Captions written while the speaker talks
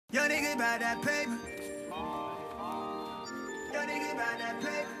Young nigga about that paper. Young nigga about that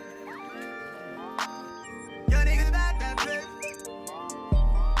paper. Young nigga about that paper.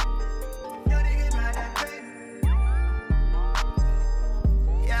 Young nigga about that paper.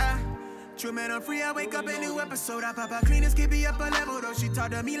 Yeah. True man, I'm free. I wake up a new episode. I pop out clean and skip up a level though. She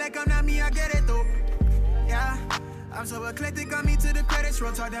talk to me like I'm not me. I get it though. Yeah. I'm so eclectic, got me to the credits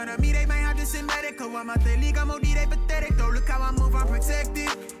roll. Talk down to me, they might have to send medical. I'm out the league, I'm OD, they pathetic though. Look how I move, I'm protected.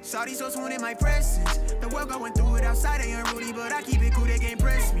 Shawty so swoon in my presence. The world going through it outside, they unruly, but I keep it cool, they can't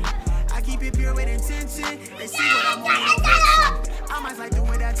press me. I keep it pure with intention. They see what I'm on, they don't vex me. I might like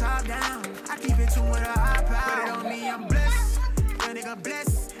doing that top down. I keep it tuned with a high power. Put it on me, I'm blessed. Young nigga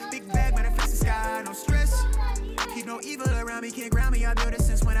blessed. Big bag, manifest the sky, no stress. Keep no evil around me, can't ground me. I built it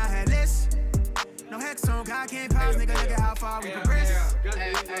since when I had less. No hex on God, can't pause, nigga, look at how far we progress.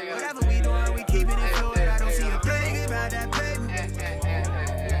 Whatever we doing, we keeping it fluid. I don't see a good nigga about that paper.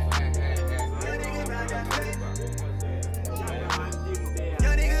 Young nigga about that paper.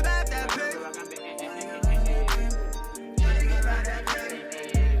 Young nigga about that paper. Young nigga about that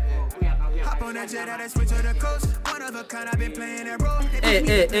paper. Hop on that jet, I switch to the coast. One of a kind, I've been playing that role.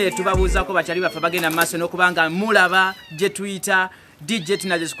 Tubabuuzako bachali baffe bagenda maaso n'okubanga mulaba gye tuyita DJ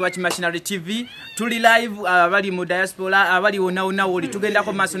Tinaje Scratch Machinery TV. Tuli live abali mu diaspora abali wona woli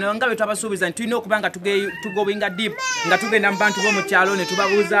tugendako maaso nga bwe twabasuubiza nti tulina okubanga tugowinga deep nga tugenda mu bantu b'omu kyalo ne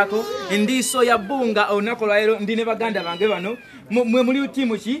tubabuuzaako endiiso ya bbunga olunaku lwaleero ndi ne baganda bange bano mwe muli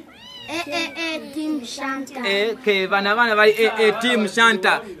tiimu ki? Team Shanta. Ke bana bali Team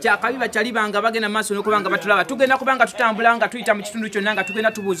Shanta. Kyakabi bachali banga bagenda maaso n'okubanga batulaba. Tugenda kubanga tutambula nga tuyita mu kitundu kyonna nga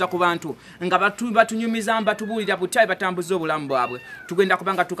tugenda tubuuza ku bantu nga batunyumiza mbatubuulira butayi batambuza obulamu bwabwe. Tugenda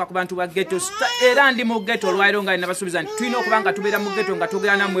kubanga tuka ku bantu ba Ghetto era ndi mu Ghetto lwairo nga nabasuubiza nti tulina okubanga tubeera mu Ghetto nga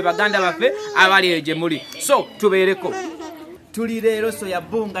tugera namwe baganda baffe abali eje muli. So tubeereko. Tuli leero so ya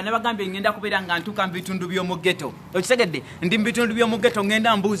bunga ne bagambye ngenda kubeera nga ntuka mu bitundu by'omu Ghetto. Okitegedde ndi mu bitundu by'omu Ghetto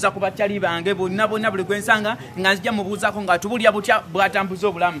ngenda mbuuza ku bachali bange bonna buli gwensanga nga nzija mubuuzako nga tubulya butya bwatambuza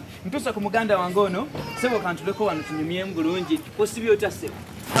obulamu. Ntuse ku muganda wange ono sebo kantuleko wano tunyumye bulungi osibye otase.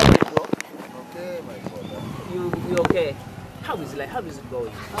 Okay, my brother. You okay? How is it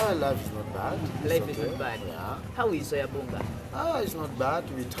going? Life is not bad. Life is not bad. Yeah. How is Soya Bunga? It's not bad.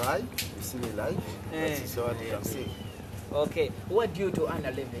 We try. We still alive. That's what you can say. Okay. What do you to earn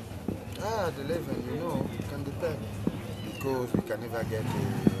a living? The living, it can depend. Because we can never get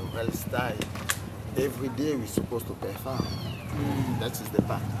a well style. Every day we're supposed to perform. That is the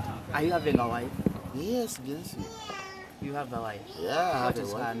part. Are you having a wife? Yes. You have a wife? Yeah, I have What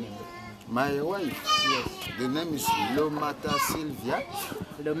is her name? My wife? Yes. The name is Lomata Sylvia.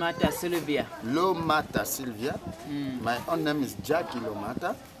 Lomata Sylvia. Lomata Sylvia. My own name is Jackie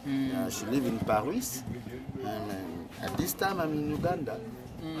Lomata. She lives in Paris. And at this time I'm in Uganda.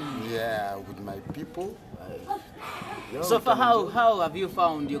 Yeah, with my people. So for how have you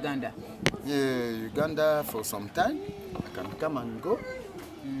found Uganda? Uganda for some time. I can come and go.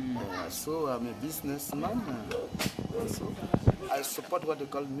 So I'm a businessman. Also, I support what they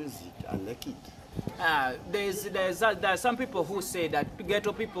call music. I like it. There are some people who say that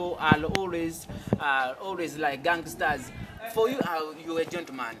Ghetto people are always like gangsters. For you, you're a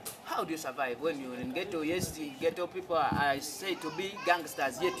gentleman. How do you survive when you're in Ghetto? Yes, the Ghetto people are said to be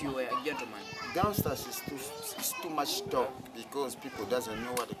gangsters, yet you are a gentleman. Gangsters is too much talk because people doesn't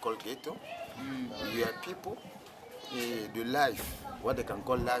know what they call Ghetto. We are people. The life, what they can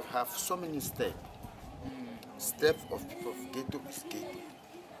call life, have so many steps. Step of people of Ghetto is Ghetto.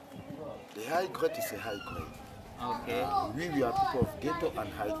 The high grade is a high grade. Okay. We are people of Ghetto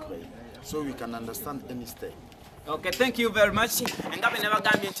and high grade, so we can understand any step. Okay, thank you very much. Ngabe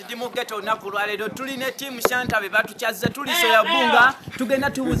nabagambye nti ndi mu Ghetto olunaku lwaleero tuli ne Team Shanta be batukyazza tuli Soya Bunga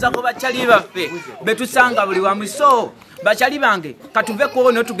tugenda tubuuzako bachali baffe betusanga buli wamu. So bachali bange katuve ku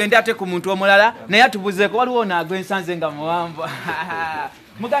ono tugende ate ku muntu omulala naye atubuzeeko waliwo naago ensanze nga muwanvu.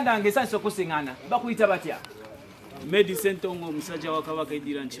 Muganda wange ensanze okusiŋŋaana bakuyita batya? Medicine tongo omusajja wa Kabaka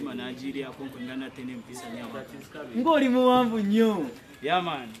Idira Nchima n'agiryako nkundana tene mpisa nyama. Ng'oli muwanvu nnyo. Yeah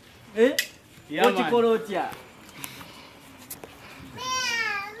man. Yeah, okikola otya?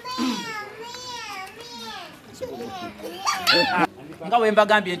 Nga bwe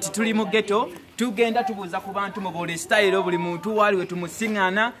mbagambye nti tuli mu Ghetto tugenda tubuuza ku bantu mu buli style buli muntu waliwe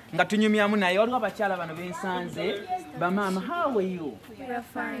tumusiŋŋaana nga tunyumyamu naye. Waliwo abakyala bano bensanze. Bamama, how are you? We are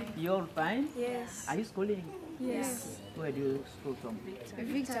fine. You're fine? Yes. Are you schooling? Yes. Where do you school from?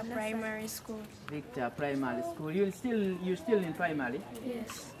 Victor Primary School. Victor Primary School. You're still in primary?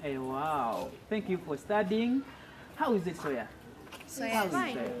 Yes. Hey, wow. Thank you for studying. How is it, Soya? So yeah,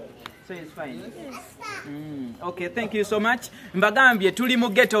 fine. So it's fine. Okay, thank you so much. Mbagambye tuli mu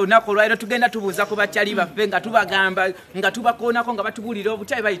ghetto nako lwairo tugenda tubuuza ku bakyali baffe nga tubagamba nga tubakoonako nga batubulira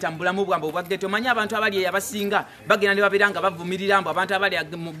obutayi bayitambula mu bwambo bwa ghetto. Manya abantu abali abasinga bagenda ne babiranga bavumirira mbu abantu abali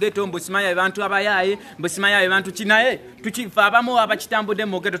mu ghetto mbusimanya abantu abayaye mbusimanya abantu kinaye tukifa abamu abakitambudde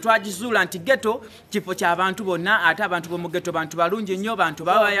mu ghetto twagizuula nti ghetto kifo kya abantu bonna ate abantu bo mu ghetto bantu balungi nnyo bantu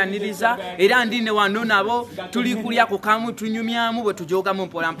bawayaniriza era ndine wano nabo tuli kulya ku kamu tunyumyamu bwe tujogamu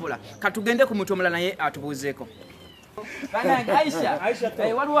mpola mpola katugende ku muntu omulala naye atubuuzeeko. Banange Aisha,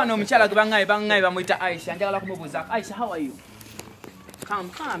 waliwo wano omukyala gwe bangaye bamuyita Aisha njagala kumubuuza. Aisha, how are you? Come,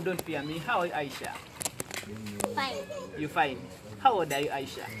 don't fear me. How are you, Aisha? Fine. You fine? How old are you,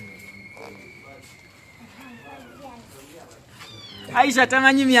 Aisha? Aisha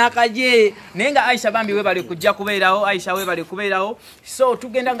tamanyi myaka gye naye nga Aisha bambi we bali kujja kubeerawo. Aisha we bali kubeerawo. So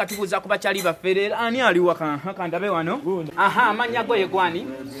tugenda nga tubuuza ku bakyali baffe leero ani ali waka kandabe wano. Aha, amannya go ye gwani?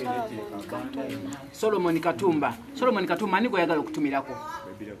 Solomon Katumba. Solomon Katumba ani gwe yagala okutumirako?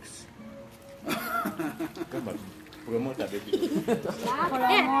 Promoter baby.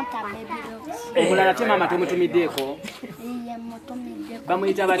 Omulala te mama tomutumiddeeko.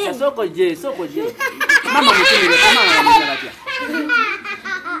 Bamuyita batya? Soko gye. Mama mutumire mama bamuyita batya?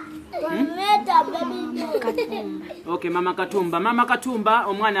 Okay, Mama Katumba. Mama Katumba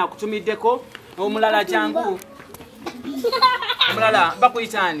omwana akutumiddeko. Omulala jangu. Omulala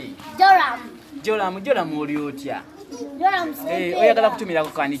bakuyitani? Joram oli otya? Oyagala kutumirako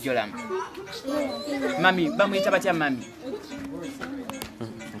kani Joram? Mami, bamuyita batya mami?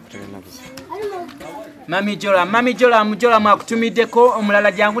 Mami Joram akutumiddeko.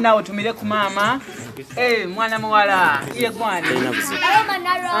 Omulala jangu nawe otumire ku mama. Mwana muwala ye gwani?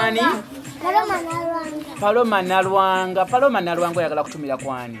 Ani? Paloma Nalwanga oyagala kutumira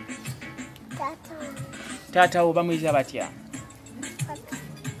kwani? Tata wo bamuyita batya?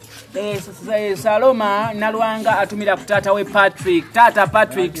 Saloma Nalwanga atumira ku tata we Patrick. Tata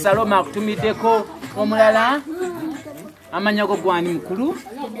Patrick Saloma akutumiddeko. Omulala amanya go gwani mukulu?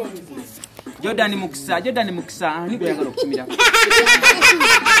 Jordan Mukisa ani gwe yagala okutumira?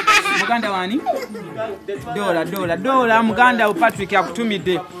 Muganda wani? Dola muganda wo Patrick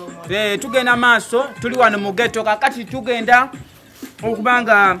akutumidde. Tugenda maaso tuli wano mu ghetto kakati tugenda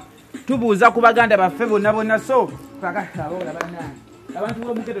okubanga tubuuza ku baganda baffe bonna so kakatabola bannange abantu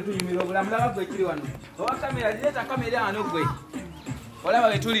bo mu ghetto tunyumira obulamu laba gwe kiri wano owa kamera leta kamera wano gwe olaba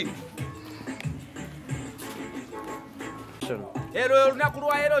we tuli. Ero lunaku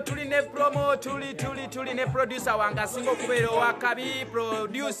lwaero tuli ne promo tuli ne producer wanga singo kubeera wakabi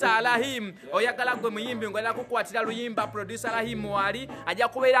producer Rahim oyagala gwe muyimbi ngwela kukwatira luyimba producer Rahim wali ajja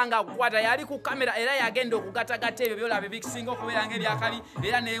kubeera nga kukwata yali ku kamera era yagenda okugatagata ebyo byolabe bikisingo kubeera ng'ebyakabi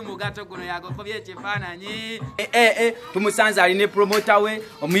era naye mugato guno yagokobye ekifaananyi. Tumusanze ali ne promoter we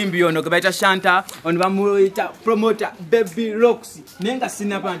omuyimbi ono gwe bayita Shanta ono bamuyita promoter Baby Rocks nenga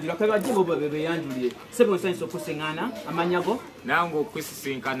sinabanjira kabi ajibo bebe yanjulie sebo nsanyiso kuseŋŋaana amanyago nango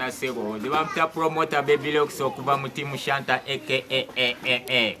okusisinkana sebo ndi bamuta promoter Baby Rocks okuva mu team Shanta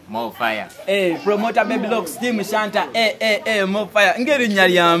aka More Fire. Promoter Baby Rocks team Shanta More Fire ngeri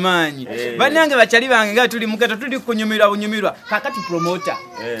nyali amaanyi bannange bakyali bange nga tuli mugeto tuli kunyumirwa kakati promoter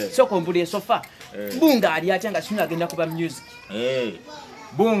so kompuli sofa bunga ali atanga sino agenda kuba music.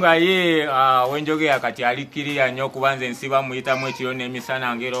 Bunga ye wenjogera kati alikiriya nnyo kubanze nsiba muyitamu ekiro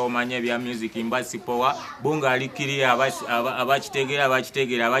n'emisana ngero omanye bya music mbasi power. Bunga alikiriya abakitegeera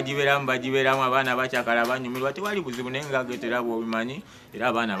bagiberamu abaana bakyakala banyumirwa tewali buzibu naye nga getera bw'obimanyi era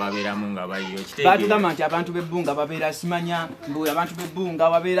abaana babeeramu nga baliyo kitegeera. Batugamba nti abantu b'ebbunga babeera simanya mbu abantu b'ebbunga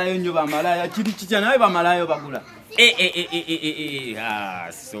babeerayo nnyo bamalaya kiri kitya nawe bamalayo bagula.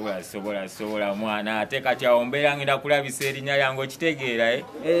 Sobola mwana ate kati awo mbeera ngenda kulabisa erinnya lyange okitegeera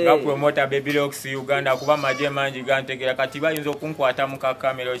nga promoter Baby Rocks Uganda kuba maje mangi gantegeera kati bayinza okunkwata mu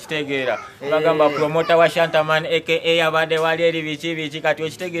kakamera okitegeera bagamba promoter wa Shantaman aka abadde wali eri biki kati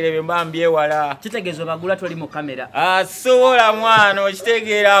okitegeera ebyo mbambye wala kitegeezo bagula toli mu kamera. Sobola mwana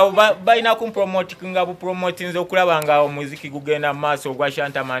okitegeera balina kumpromote nga bupromotinze okulaba nga omuziki gugenda mu maaso ogwa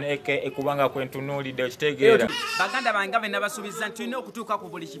Shantaman aka kubanga kwentunuulidde okitegeera. Baganda bange bena basubiza nti tulina okutuuka ku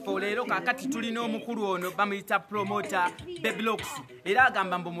buli kifo leero kakati tulina omukulu ono bamuyita promoter Baby Rocks era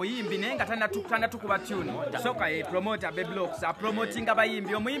agamba mbu muyimbi naye nga tanatukuba tune soka promoter Baby Rocks apromotinga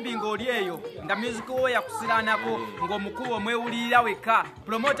bayimbi omuyimbi ng'oli eyo nga music wo yakusiranako ng'omukulu omwewulirira weka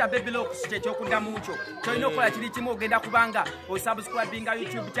promoter Baby Rocks kyekyokudamu kyo kyolina okukola kiri kimu ogenda kubanga osubscribinga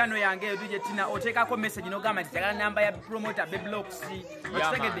YouTube channel yange eyo Tina oteekako message n'ogamba nti njagala namba ya promoter Baby Rocks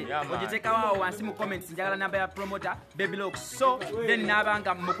okitegedde ogiteekawo wansi mu comments njagala namba ya promoter promoter Baby Locks. So then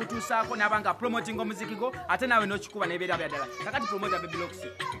nabanga mukutusako nabanga promoting omuziki go ate nawe no chikuba nebera byadala. Kakati promoter Baby Locks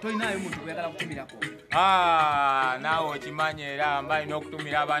toyinayo muntu kuyagala kutumirako. Nawe okimanye era ambaye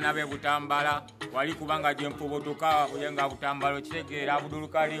n'okutumira abaana be Butambala wali kubanga gyempobotoka kuyenga Butambala okitegeera Abdul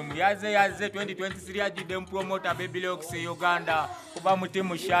Karim yaze 2023 ajidde promoter Baby Locks Uganda kuba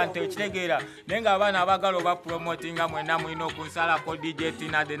mutimu Shante okitegeera nenga abaana abagala oba promotinga mwena mwino kunsalako DJ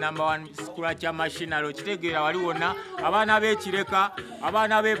Tina the #1 scratcher machine okitegeera wali wonna abaana b'ekireka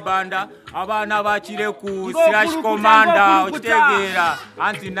abaana b'ebbanda abaana bakireku slash commander okitegeera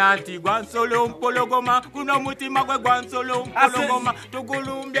anti gwansolo mpologoma kuno mutima gwe gwansolo mpologoma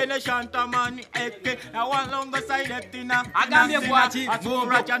tugulumbye ne Shantamani eke awalongo side Tina agambye bwati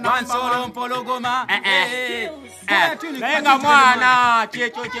gwansolo mpologoma nenga mwana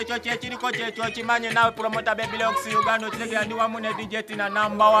checho kiriko checho kimanye nawe promoter Baby Locks Uganda okitegeera ndi wamu ne DJ Tina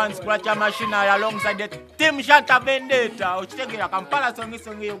 #1 scratcher machine alongside team Shanta Vendetta okitegeera Kampala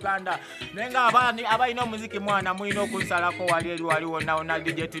songi Uganda nenga abalina omuziki mwana mwino kunsalako waliwo nawo na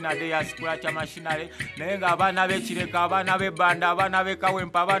DJ Tina de scratcher machine nenga abaana b'ekireka abaana b'ebbanda abaana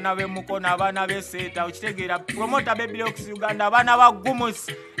b'ekawempa abaana b'emukona abaana b'eseta okitegeera promoter Baby Locks Uganda abaana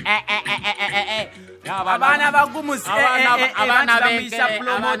bagumusi abana bagumusi abana bamisa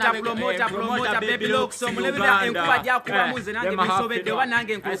promoter Baby Locks omulebera enkuba jakuba muze nange bisobedde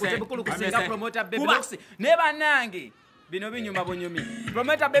wanange nkukoze bukulu kusenga promoter Baby Locks ne banange bino binyuma bonyumi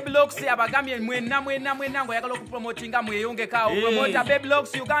promoter Baby Locks abagambye mwena ngo yagala okupromotinga mweyongeka promoter Baby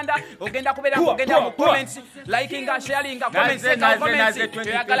Locks Uganda ogenda kubera ogenda mu comments liking sharing comments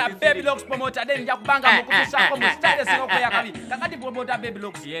yagala Baby Locks promoter then nja kubanga mukutusako mu style soko yakabi kakati promoter Baby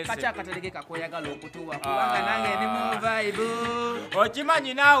Locks kacha katalekeka ko yagala okutuwa kubanga nange ni mu vibe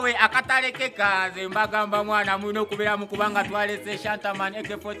okimanyi nawe akatalekeka ze mbagamba mwana muno kubera mukubanga twalese Shantaman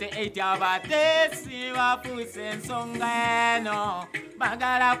AK48 abatesi bafuse ensonga no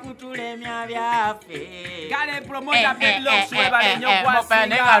bagala kutulemya byafe kale promoter Baby Locks webale nyo kwa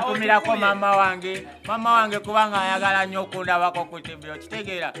nenga tumirako mama wange kubanga ayagala nnyo okundabako ku TV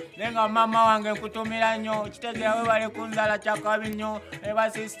okitegeera nenga mama wange nkutumira nnyo okitegeera webale kunzala kyakabi nnyo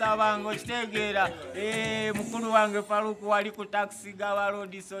eba sister bange okitegeera mukulu wange Faruku wali ku taxi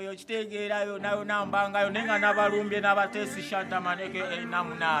gabalodis oyo okitegeera yona nambangayo nenga nabalumbye n'abatesi Shantaman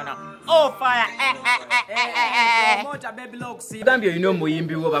AK8 oh fire promoter Baby Locks gambye yino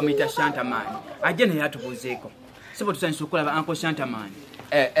muyimbi wo bamuyita Shantaman ajene yatubuzeeko sibo tusanisa okulaba Uncle Shantaman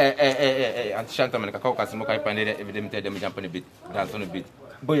Anti Shantaman kakao kasimo kaipandele evidemite dem jump on the beat dance on the beat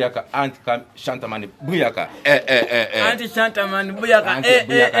Buyaka anti Shantaman buyaka anti Shantaman buyaka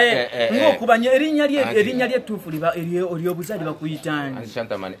ngokubanye erinnya lye tufu liba eriyo buzali bakuyitani Anti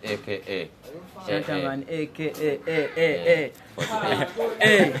Shantaman aka Shantaman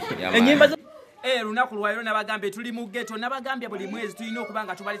enyimba lunaku lwayo nabagambe tuli mu Ghetto nabagambye buli mwezi tulina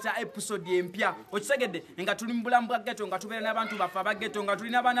okubanga tubaleta episode empya okisegedde nga tuli mu bulambu bwa Ghetto nga tubeera n'abantu bafa ba Ghetto nga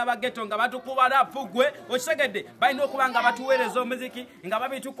tulina abaana ba Ghetto nga batukuba lapugwe okisegedde balina okubanga batuweereza omuziki nga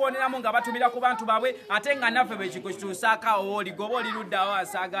babitukooneramu nga batumira ku bantu baabwe ate nga naffe bwekiko kituusaakawo oligoba oli luddawo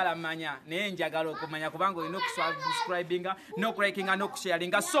asaagala manya naye njagala okumanya kubanga olina okusubscribinga n'okurikinga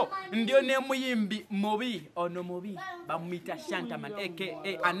n'okusharinga so ndio ne muyimbi mubi ono mubi bamuyita Shantaman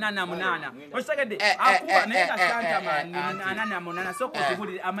aka anana munana sagade akuba nenga Shantaman anana monana soko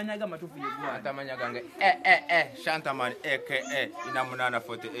tubulire amanyaga matufu yegwa atamanya gange Shantaman aka ina munana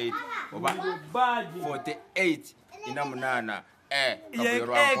 48 oba 48 ina munana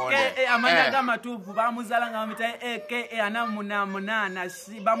amanyaga matufu bamuzala nga bamita aka anamuna munana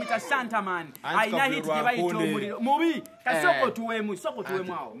bamita Shantaman aina hit gibayito muliro mubi kasoko tuwemu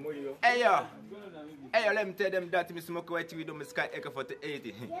awo Hey, let me tell them that me smoke white with the sky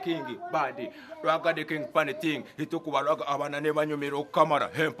AK48 King body Raga the king funny thing he took raga abana neba nyumiro kamera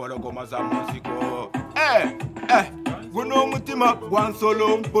hempolo goma za muziko guno mutima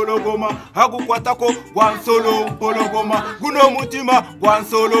gwansolo mpologoma hakukwatako gwansolo mpologoma guno mutima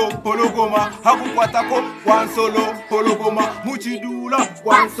gwansolo mpologoma hakukwatako gwansolo mpologoma muchidula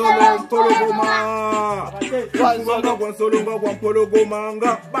gwansolo mpologoma gwansolo mpologoma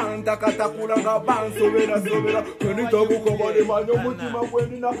nga bantakatakulanga nga bansobera kenitabuko bale manyo mutima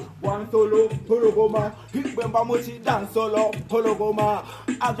gwenina gwansolo mpologoma hibemba muchi dansolo mpologoma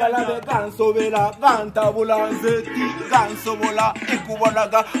agalabe gansobera gantabulanzeti gansobola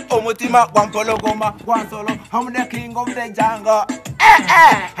ikubonaga omutima gwampologoma gwansolo I'm the king of the jungle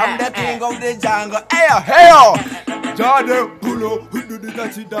I'm the king of the jungle hey Jade pulo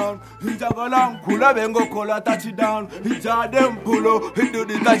touchdown. Jagalang kula bengo kola touchdown. Jadem pulo, he do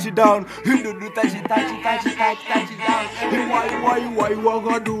the touchdown. He do the touchdown. Why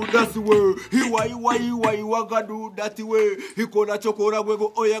waga do that way? He why waga do that way? He kola chokora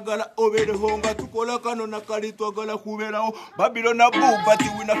wego oyagala obere honga tukola kano na kalito gala kubera Babylon na boom but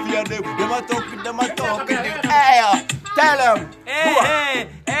we na fear them. Them a talk. Hey, tell them. Hey,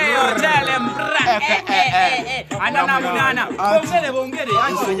 tell them. Anana munana. Bongere.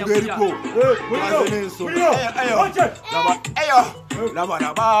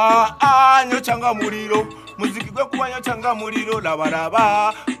 Labaraba, nyochanga muriro. Muziki gwe kuba nyochanga muriro.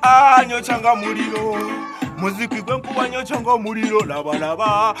 Labaraba, nyochanga muriro. Muziki gwe kuba nyochanga muriro.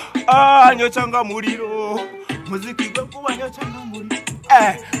 Labaraba, nyochanga muriro. Muziki gwe kuba nyochanga muriro.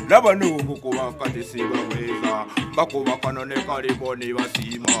 Laba nuko kuba katisiba weza. Bakuba kanone kariboni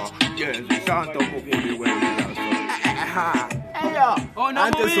basima. Yenzi shanto mukubi wenza.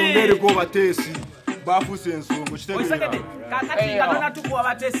 Ante songeri ko batesi. Bafuse ensonga kitegera kakati katona tuku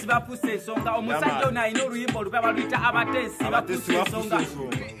abatesi bafuse ensonga omusajja ono alina oluyimba olupya luyita abatesi bafuse ensonga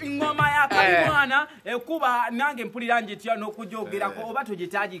ingoma ya kamwana ekuba nange mpulira njitya n'okujoogerako oba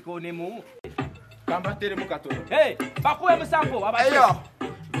togitagikonemu kambatere mu katono bakuwe musango abatesi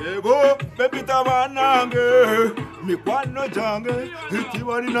Ego pepita banange mikwano jange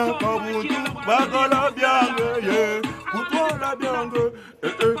itibarina kabuntu bagala byange kutwala byange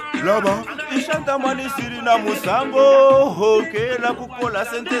laba ishanta mani sirina musango kela kukola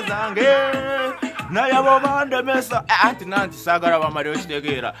sente zange na yabo bande mesa anti nanti sagara ba mario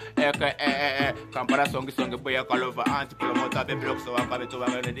chitegera kampara songi boya kalova anti promota be blocks wa kabeto ba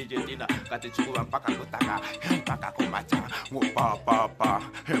ne DJ Tina kati chikuba mpaka kutaka mpaka kumacha papa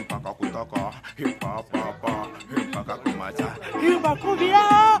mpaka kutaka mpaka kumacha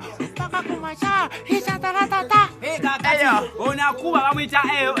kubira mpaka kumacha hisataratata onakuba bamwita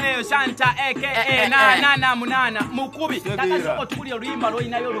Shanta nana munana mukubi kakati soko tukuli oluyimba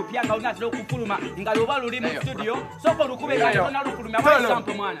lwoyinayo olupyanga olunatera okufuluma nga lwoba luli mu studio soko lukube katona lukulumya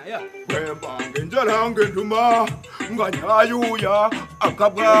wasampo mwana wembange njalange nduma nga nyayuya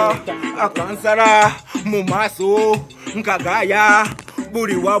akabwa akansala mu maso nkagaya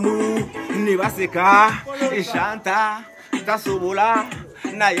buli wamu nibaseka Shanta tasobola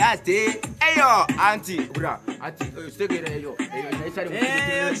nayate anti stegera yo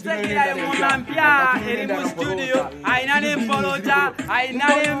stegera munampya eri mu studio aina nempolota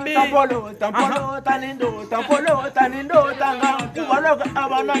aina nembi tampolota nindo tanga kubaloga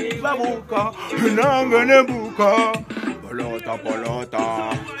abana babuka nange nembuka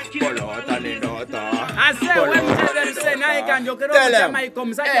polota nindota ase wemtele se naye kanjokero kwa Michael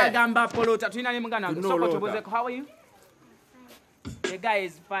msajja agamba polota tulina ne mugana soko tobozeko. How are you? The guy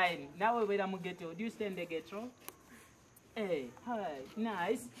is fine. Now we're mu Ghetto. Do you stay in the Ghetto? Hey, hi,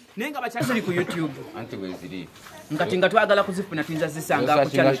 nice. Nenga bachashiri ku YouTube. Anti weziri. Ngati twagala kuzifuna twinza zisanga ku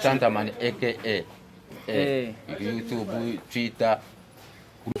channel Shanta man aka YouTube, Twitter.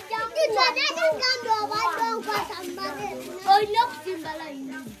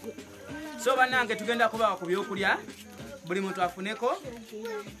 So banange tugenda kuba ku byokulya. Buli muntu afuneko.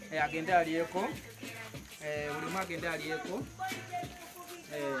 Agenda aliyeko. Buli mwa agenda aliyeko.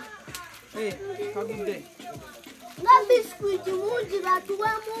 Kaginde. Na biscuit muji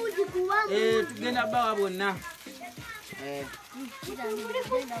batuwa muji kuwa muji. Tugenda bawa bonna.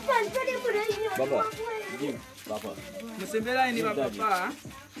 Baba. Musembera ni baba.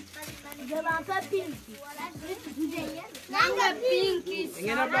 Jabaka pinki. Nanga pinki.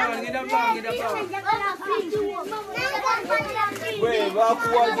 Ngenda bawa. We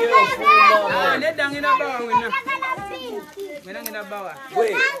bakuwaje Neda ngenda bawa wena. Ngenda bawa. we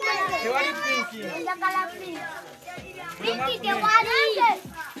Tewali pinki. Pinki ke wali.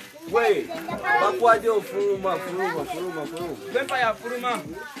 we bakuwaje ofuruma. Bempa ya furuma.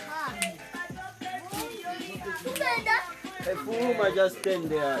 Hey, Furuma, just stand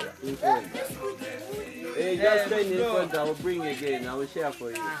there in front. Hey, just stand in front. I will bring again. I will share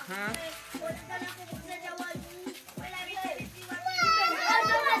for you.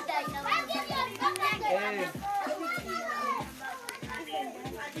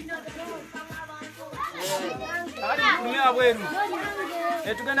 Kumea bwenu.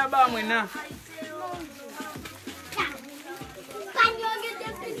 Tugenda ba mwena.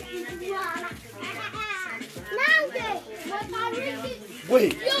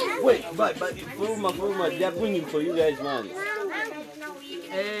 Wait, but Furuma, they are bringing for you guys, man.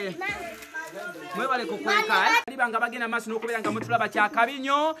 Mwebale kukweka banga bagenda maaso n'okubeera nga mutulaba kyakabi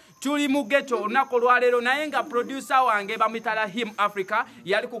nnyo. Tuli mu Ghetto olunaku olwaleero naye nga producer wange bamwita Him Africa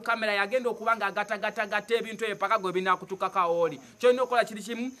yali ku kamera yagenda okuba nga agatagata ebintu ebyo paka gwe binaakutukako oli. Kyolina okukola kiri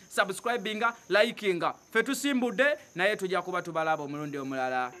kimu, subscribinga, likinga. Ffe tusimbudde naye tujja kuba tubalaba omulundi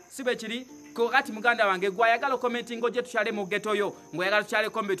omulala. Si bwe kiri kati muganda wange gwe ayagala commenting gye tukyale mu Ghetto yo ng'oyagala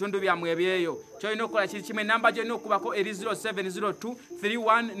tukyaleko mu bitundu byammwe ebyeyo. Kyolina okukola kiri kimu, enamba gyolina okubako eri 0702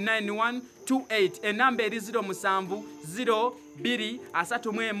 319128. Enamba eri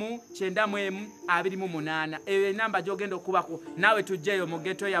 0702319128. Eyo enamba gy'ogenda okubako naawe tujjeeyo mu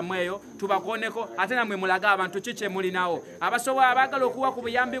Ghetto yammwe eyo tubakooneko ate nammwe mulage abantu kiki mulinawo abasobola abaagala okuwa ku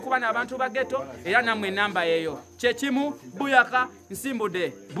buyambi kuba n'abantu ba Ghetto era nammwe enamba eyo. Kyekimu buyaka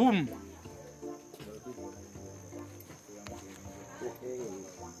nsimbudde boom.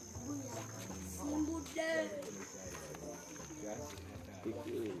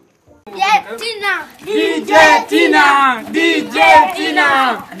 Tina. DJ Tina, DJ Tina,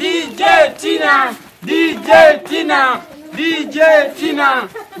 DJ Tina, DJ Tina, DJ Tina, DJ Tina,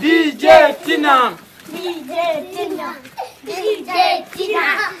 DJ Tina. DJ Tina. DJ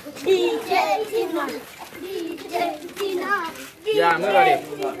Tina. DJ Tina. Yeah, I'm ready.